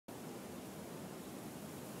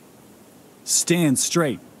Stand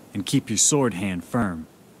straight and keep your sword hand firm.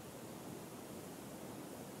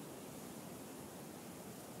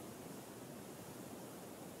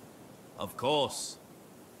 Of course.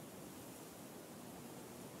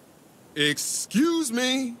 Excuse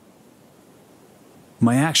me?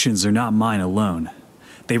 My actions are not mine alone.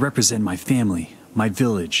 They represent my family, my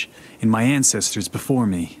village, and my ancestors before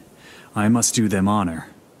me. I must do them honor.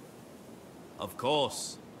 Of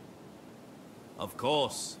course. Of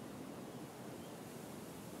course.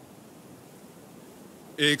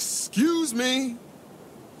 Excuse me?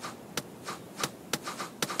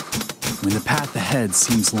 When the path ahead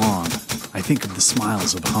seems long, I think of the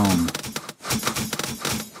smiles of home.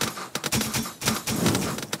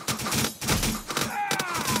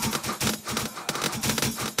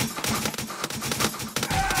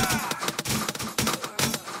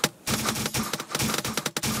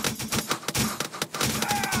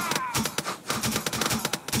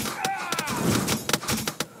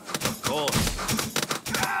 Of course.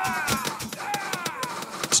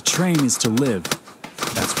 To train is to live.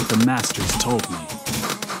 That's what the masters told me.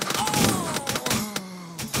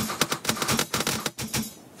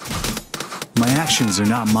 My actions are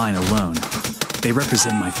not mine alone. They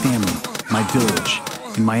represent my family, my village,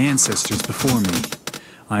 and my ancestors before me.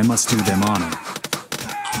 I must do them honor.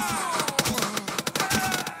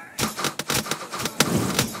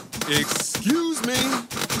 Excuse me?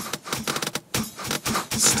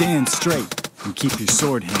 Stand straight and keep your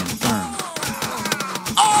sword hand firm.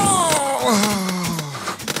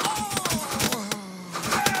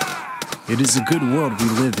 It is a good world we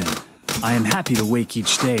live in. I am happy to wake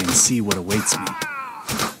each day and see what awaits me.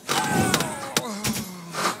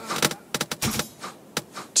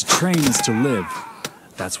 To train is to live.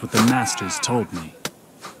 That's what the masters told me.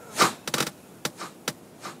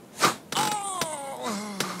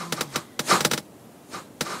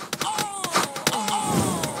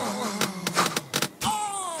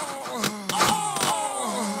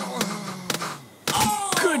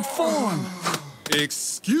 Good form!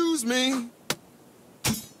 Excuse me?